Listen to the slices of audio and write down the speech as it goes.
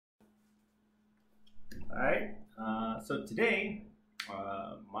Alright, so today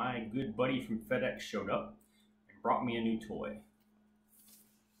my good buddy from FedEx showed up and brought me a new toy.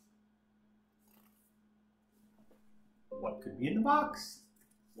 What could be in the box?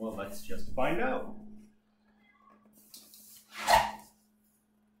 Well, let's just find out.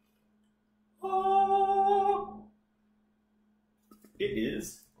 Oh! It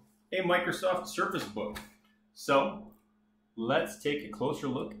is a Microsoft Surface Book. So let's take a closer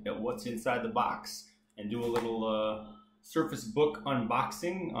look at what's inside the box and do a little Surface Book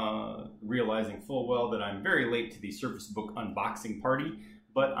unboxing, realizing full well that I'm very late to the Surface Book unboxing party,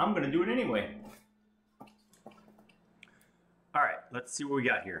 but I'm going to do it anyway. All right, let's see what we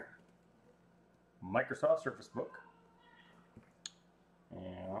got here. Microsoft Surface Book.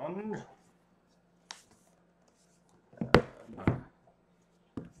 And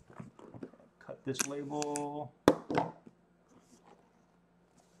cut this label.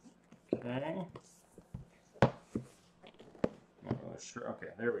 Okay. Sure. Okay,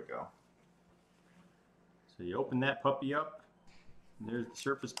 there we go. So you open that puppy up. There's the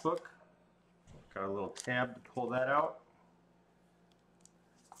Surface Book. Got a little tab to pull that out.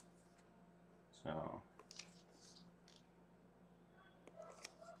 So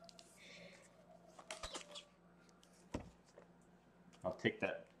I'll take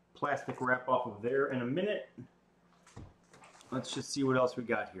that plastic wrap off of there in a minute. Let's just see what else we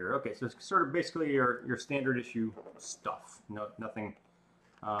got here. Okay, so it's sort of basically your standard issue stuff. Nothing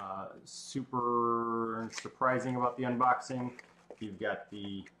super surprising about the unboxing. You've got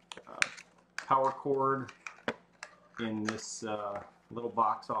the power cord in this little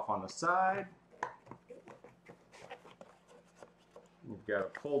box off on the side. You've got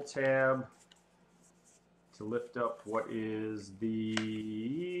a pull tab to lift up what is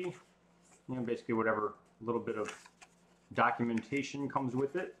the, basically whatever little bit of documentation comes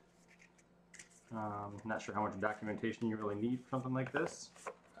with it. Not sure how much documentation you really need for something like this.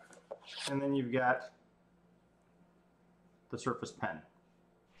 And then you've got the Surface Pen.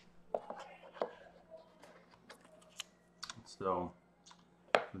 So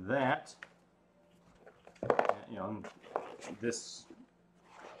that, this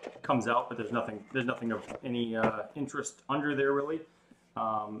comes out, but there's nothing of any interest under there really,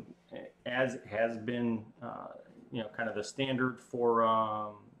 as has been kind of the standard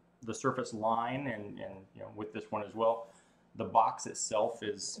for the Surface line, and with this one as well. The box itself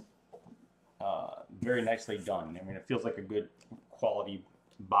is very nicely done. I mean, it feels like a good quality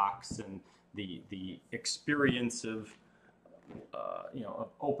box, and the experience of of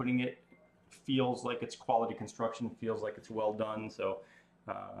opening it feels like it's quality construction, feels like it's well done. So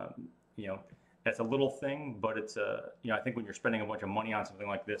that's a little thing, but it's I think when you're spending a bunch of money on something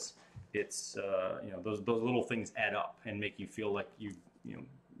like this, it's those little things add up and make you feel like you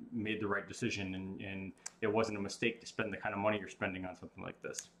made the right decision, and it wasn't a mistake to spend the kind of money you're spending on something like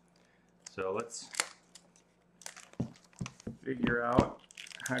this. So let's figure out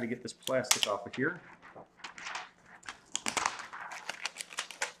how to get this plastic off of here.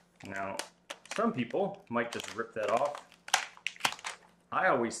 Now, some people might just rip that off. I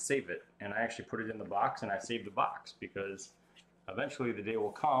always save it, and I actually put it in the box, and I save the box because eventually the day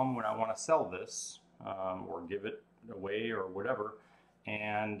will come when I want to sell this or give it away or whatever,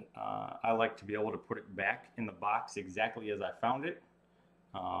 and I like to be able to put it back in the box exactly as I found it.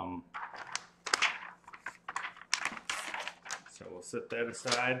 So we'll set that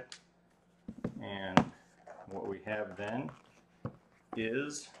aside, and what we have then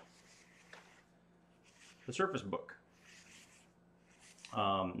is the Surface Book.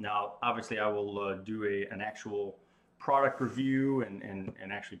 Now, obviously, I will do an actual product review and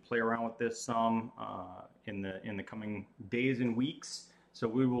actually play around with this some in the coming days and weeks. So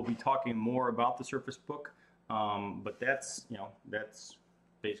we will be talking more about the Surface Book, but that's that's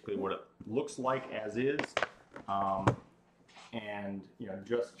basically what it looks like as is. And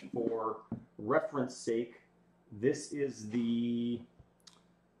just for reference sake, this is the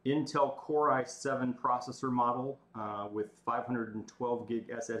Intel Core i7 processor model with 512 gig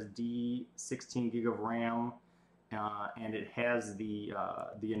SSD, 16 gig of RAM, and it has the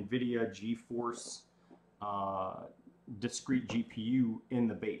NVIDIA GeForce discrete GPU in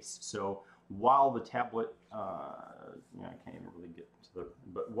the base. So while the tablet, I can't even really get to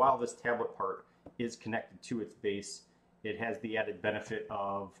but while this tablet part is connected to its base, it has the added benefit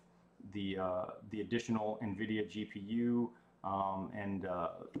of the additional NVIDIA GPU. And I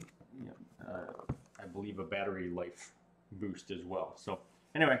believe a battery life boost as well. So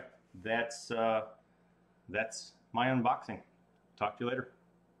anyway, that's my unboxing. Talk to you later.